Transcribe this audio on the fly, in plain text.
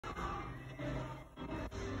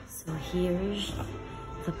So here's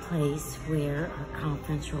the place where our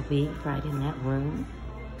conference will be, right in that room.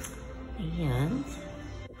 And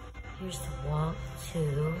here's the walk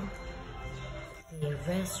to the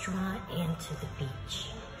restaurant and to the beach.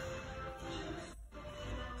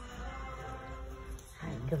 Hi,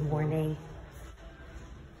 good morning.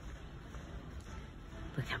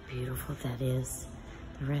 Look how beautiful that is.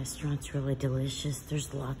 The restaurant's really delicious.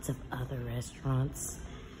 There's lots of other restaurants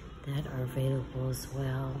that are available as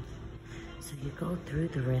well. So you go through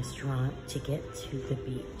the restaurant to get to the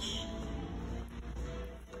beach.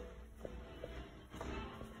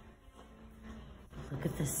 Look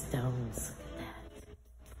at the stones. Look at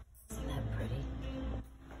that. Isn't that pretty?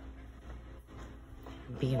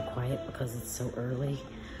 I'm being quiet because it's so early.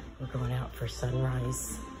 We're going out for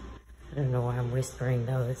sunrise. I don't know why I'm whispering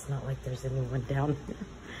though. It's not like there's anyone down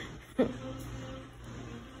here.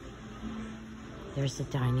 There's a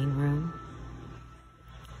dining room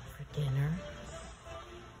for dinner.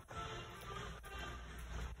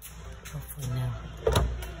 Hopefully now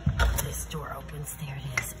this door opens. There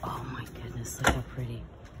it is. Oh my goodness, look how pretty.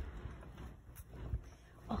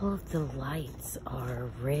 All of the lights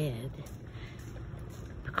are red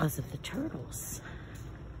because of the turtles.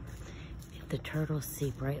 If the turtles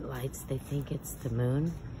see bright lights, they think it's the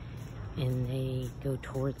moon and they go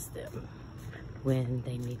towards them when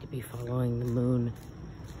they need to be following the moon.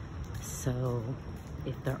 So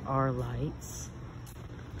if there are lights,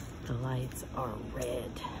 the lights are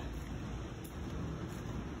red.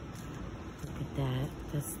 Look at that,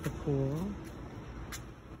 that's the pool. Isn't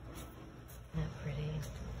that pretty?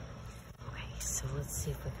 Okay, so let's see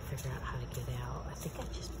if we can figure out how to get out. I think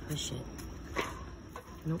I just push it.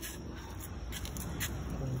 Nope.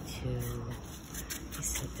 I'm going to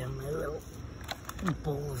set down my little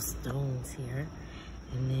bowl of stones here,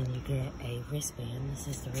 and then you get a wristband. This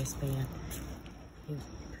is the wristband. You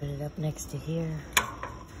put it up next to here.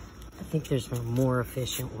 I think there's a more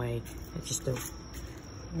efficient way. I just don't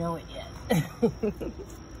know it yet.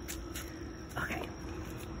 Okay.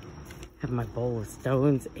 Have my bowl of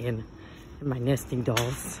stones and my nesting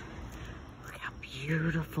dolls. Look how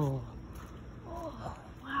beautiful. Oh,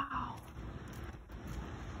 wow.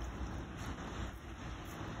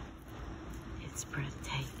 It's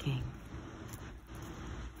breathtaking.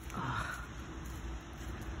 Oh.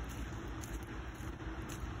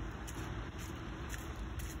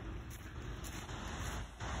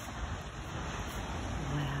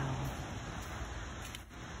 Wow.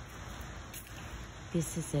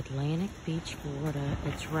 This is Atlantic Beach, Florida.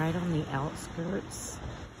 It's right on the outskirts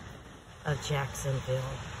of Jacksonville.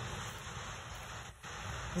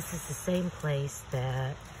 This is the same place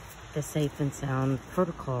that the Safe and Sound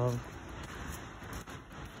Protocol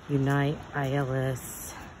Unite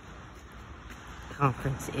ILS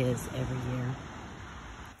conference is every year.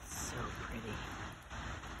 So pretty.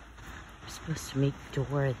 We're supposed to meet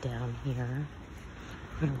Dora down here.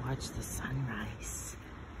 We're gonna watch the sunrise.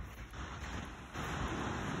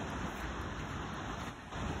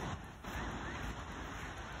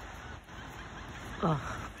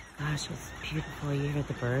 Oh gosh, it's beautiful. You hear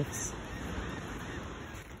the birds.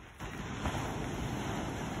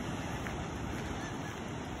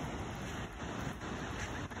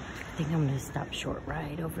 I think I'm gonna stop short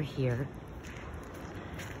right over here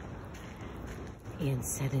and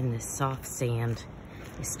set in this soft sand.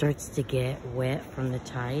 It starts to get wet from the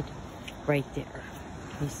tide right there.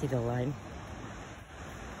 Can you see the line?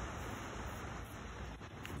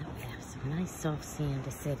 Now we have some nice soft sand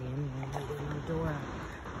to sit in when we're waiting on Dora.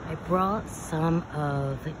 I brought some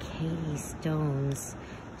of Katie Stone's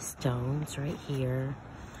stones right here.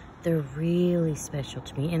 They're really special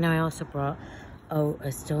to me. And I also brought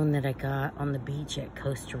a stone that I got on the beach at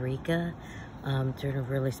Costa Rica during a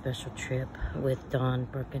really special trip with Dawn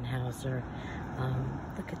Birkenhauser.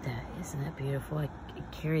 Look at that. Isn't that beautiful? I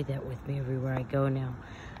carry that with me everywhere I go now.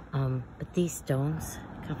 But these stones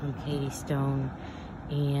come from Katie Stone,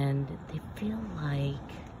 and they feel like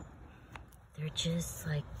they're just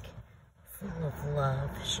like full of love.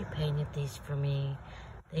 She painted these for me.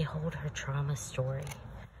 They hold her trauma story,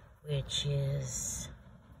 which is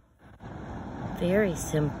very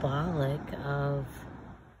symbolic of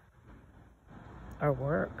our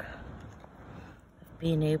work, of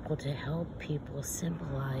being able to help people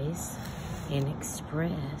symbolize and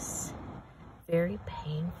express very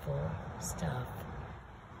painful stuff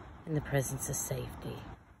in the presence of safety.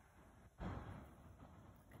 Look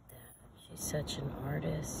at that. She's such an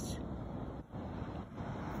artist.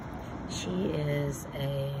 She is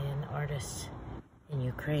an artist in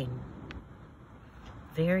Ukraine.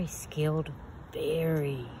 Very skilled,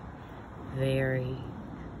 very, very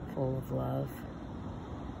full of love.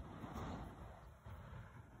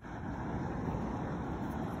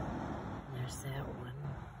 there's that one.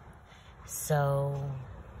 So,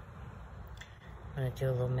 I'm going to do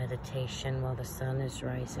a little meditation while the sun is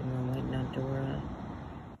rising. We're waiting on Dora.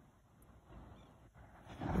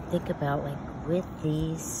 And think about, like, with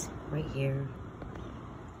these right here,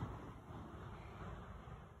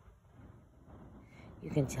 you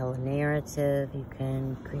can tell a narrative, you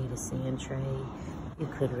can create a sand tray, you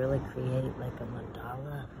could really create like a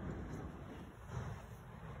mandala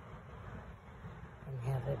and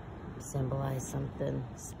have it symbolize something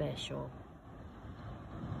special.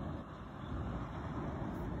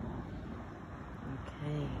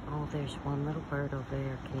 Okay, oh, there's one little bird over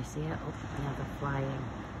there. Can you see it? Oh, now they're flying.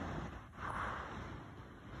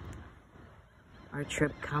 Our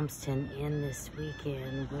trip comes to an end this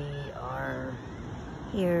weekend. We are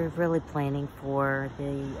here really planning for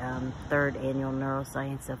the third annual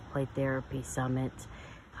Neuroscience of Play Therapy Summit.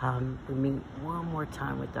 We meet one more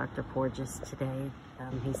time with Dr. Porges today.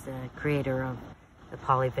 He's the creator of the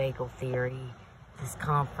polyvagal theory. This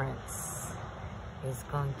conference is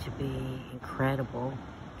going to be incredible.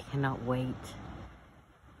 Cannot wait.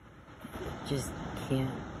 Just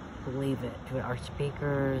can't believe it. Our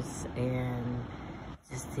speakers and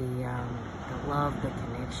just the love, the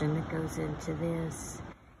connection that goes into this,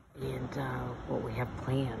 and what we have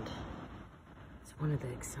planned. It's one of the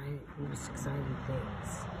most exciting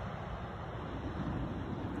things.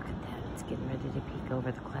 Look at that, it's getting ready to peek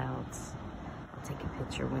over the clouds. I'll take a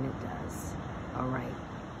picture when it does.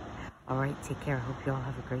 All right, take care. I hope you all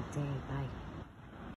have a great day. Bye.